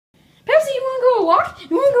go walk?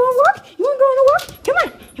 You wanna go on a walk? You wanna go on a walk? Come on.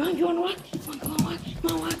 You wanna go on a walk? You wanna go on a walk? You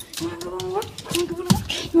wanna walk? You wanna go on a walk? You wanna go on a walk?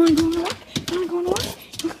 You wanna go on a walk? You wanna go on a walk?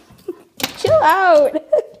 Chill out.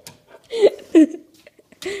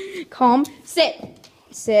 Calm. Sit.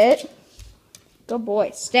 Sit. Good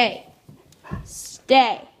boy. Stay.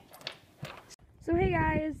 Stay. So hey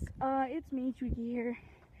guys, it's me, Tweaky here,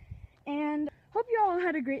 and hope you all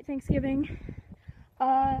had a great Thanksgiving.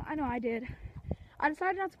 I know I did. I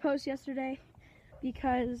decided not to post yesterday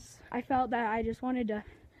because I felt that I just wanted to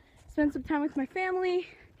spend some time with my family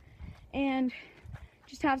and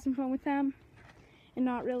just have some fun with them and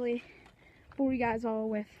not really bore you guys all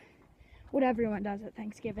with what everyone does at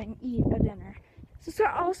Thanksgiving, eat a dinner. So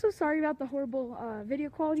also sorry about the horrible video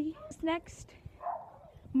quality. This next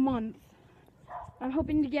month, I'm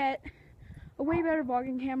hoping to get a way better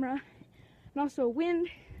vlogging camera and also a wind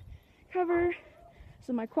cover,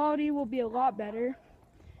 so my quality will be a lot better.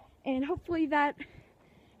 And hopefully that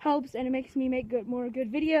helps and it makes me make more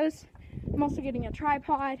good videos. I'm also getting a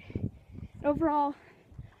tripod. Overall,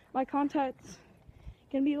 my content's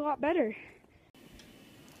gonna be a lot better.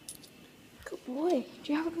 Good boy.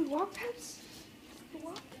 Do you have a good walk, Peps? Good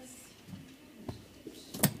walk?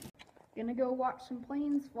 Gonna go watch some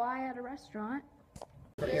planes fly at a restaurant.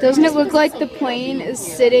 Doesn't it look like the plane is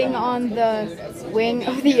sitting on the wing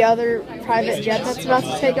of the other private jet that's about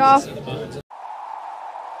to take off?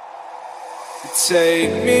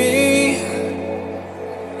 Take me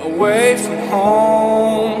away from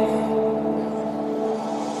home.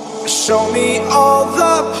 Show me all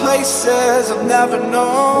the places I've never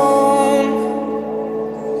known,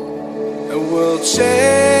 and we'll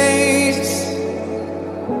chase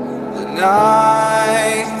the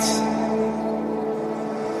night,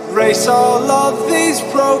 race all of these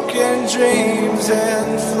broken dreams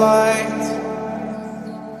in flight,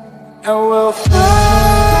 and we'll fly.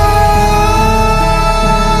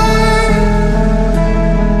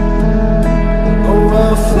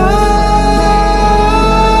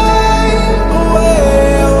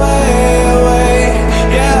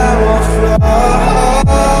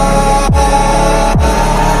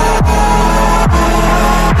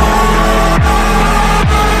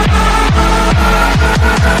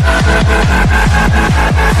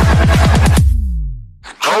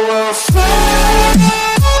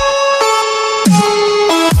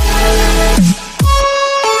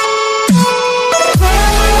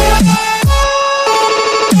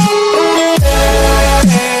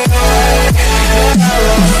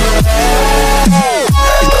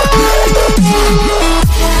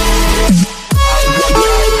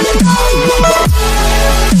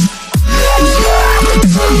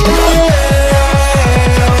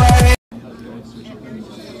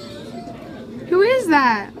 Who is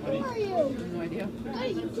that? Who are you? No idea. What are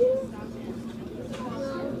you?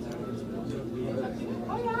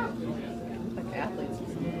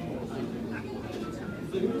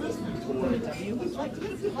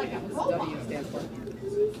 Like athletes. W stands for.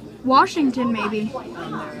 Washington, maybe.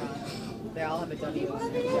 They all have a W.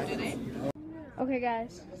 Okay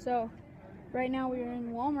guys, so right now we are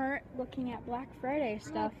in Walmart looking at Black Friday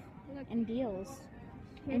stuff and deals.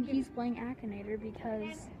 And he's playing Akinator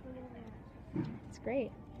because it's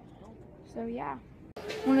great. So yeah.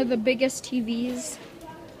 One of the biggest TVs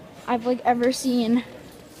I've ever seen.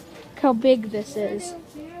 Look how big this is.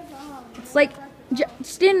 It's like,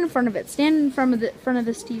 stand in front of it. Stand in front of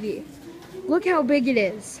this TV. Look how big it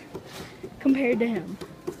is compared to him.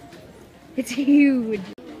 It's huge.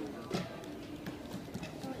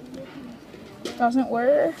 Doesn't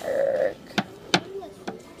work.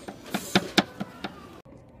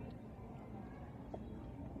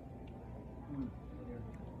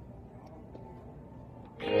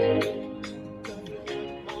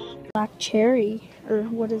 Black cherry, or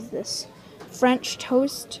what is this? French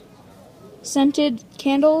toast scented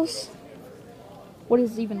candles. What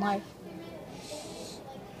is even life?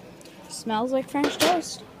 Smells like French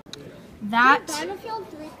toast. That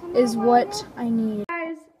is what I need.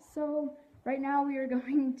 Guys, so right now we are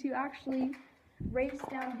going to actually race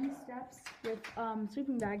down these steps with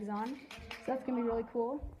sleeping bags on. So that's gonna be really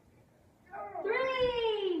cool.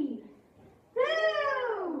 3,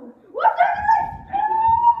 2, 1.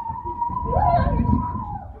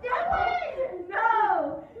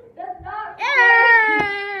 No, that's not.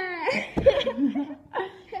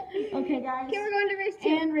 Okay, guys. Okay, we're going to race 2.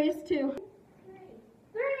 And race 2.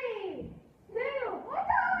 3, 2, 1.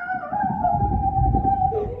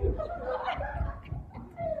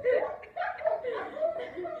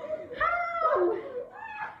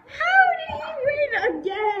 How did he win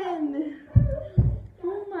again?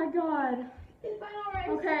 Oh my god. It's by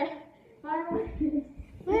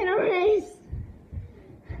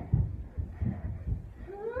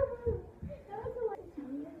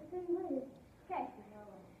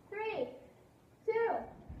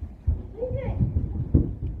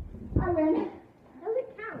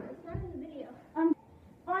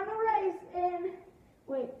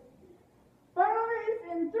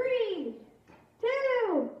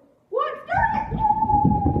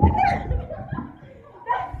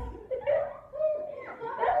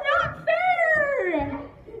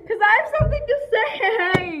Because I have something to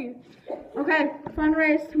say. Okay, fun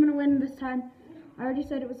race. I'm gonna win this time. I already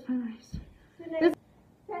said it was a fun race. Okay,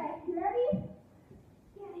 you ready?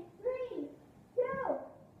 Okay, 3, 2,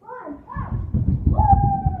 1, go! Woo!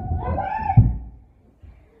 I win!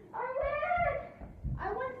 I win!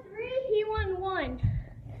 I won 3, he won 1.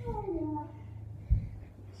 Oh, yeah.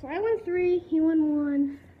 So I won 3, he won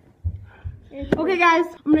 1. Okay, guys,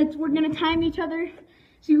 we're gonna time each other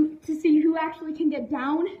to see who actually can get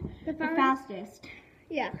down the fastest.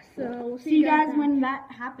 Yeah, so we'll See you guys when that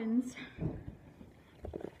happens.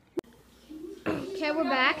 Okay, we're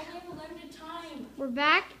back. We're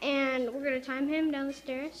back, and we're gonna time him down the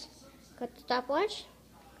stairs. Got the stopwatch.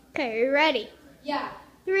 Okay, are you ready? Yeah.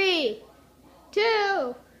 3,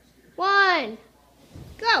 2, 1,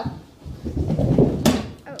 go.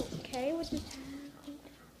 Okay, what's the time?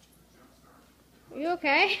 Are you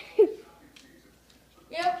okay?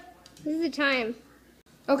 Yep. This is the time.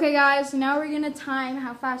 Okay, guys, now we're gonna time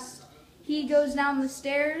how fast he goes down the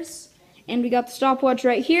stairs. And we got the stopwatch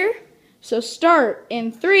right here. So start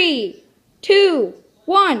in 3, 2,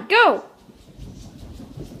 1, go!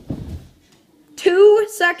 2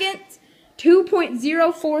 seconds,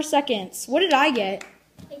 2.04 seconds. What did I get?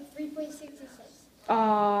 Like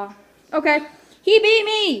 3.66. Okay. He beat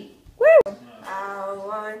me! Woo! I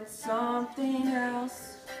want something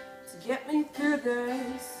else to get me through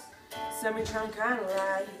this semi-trunk kind of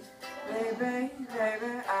life. Baby,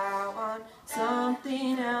 baby, I want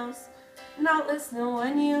something else. Not listening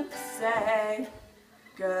when you say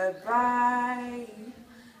goodbye.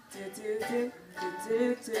 Do do do do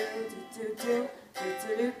do do do do do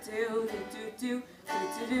do do do do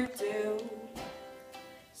do do.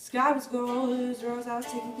 Sky was gold, rose. I was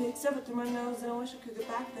taking pics of it through my nose, and I wish I could get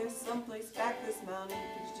back there, someplace back this mountain.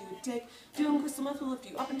 Pictures you would take, doing crystal meth will lift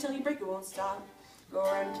you up until you break. It won't stop. Go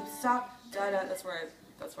around and keep stop. Da da. That's where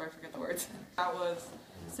I forget the words. That was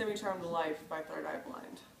 "Semi-Charmed Life" by Third Eye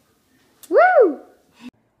Blind. Woo!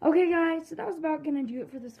 Okay, guys, so that was about gonna do it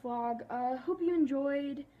for this vlog. Hope you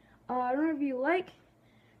enjoyed. Remember, if you like,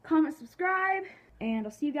 comment, subscribe, and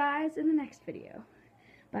I'll see you guys in the next video.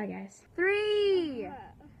 Bye, guys. 3,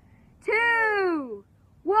 2,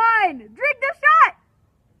 1, drink the shot!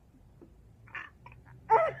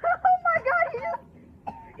 Oh my god,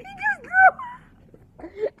 he just threw up!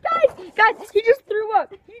 Guys, he just threw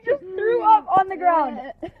up! He just threw up on the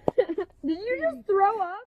ground! Did you just throw up?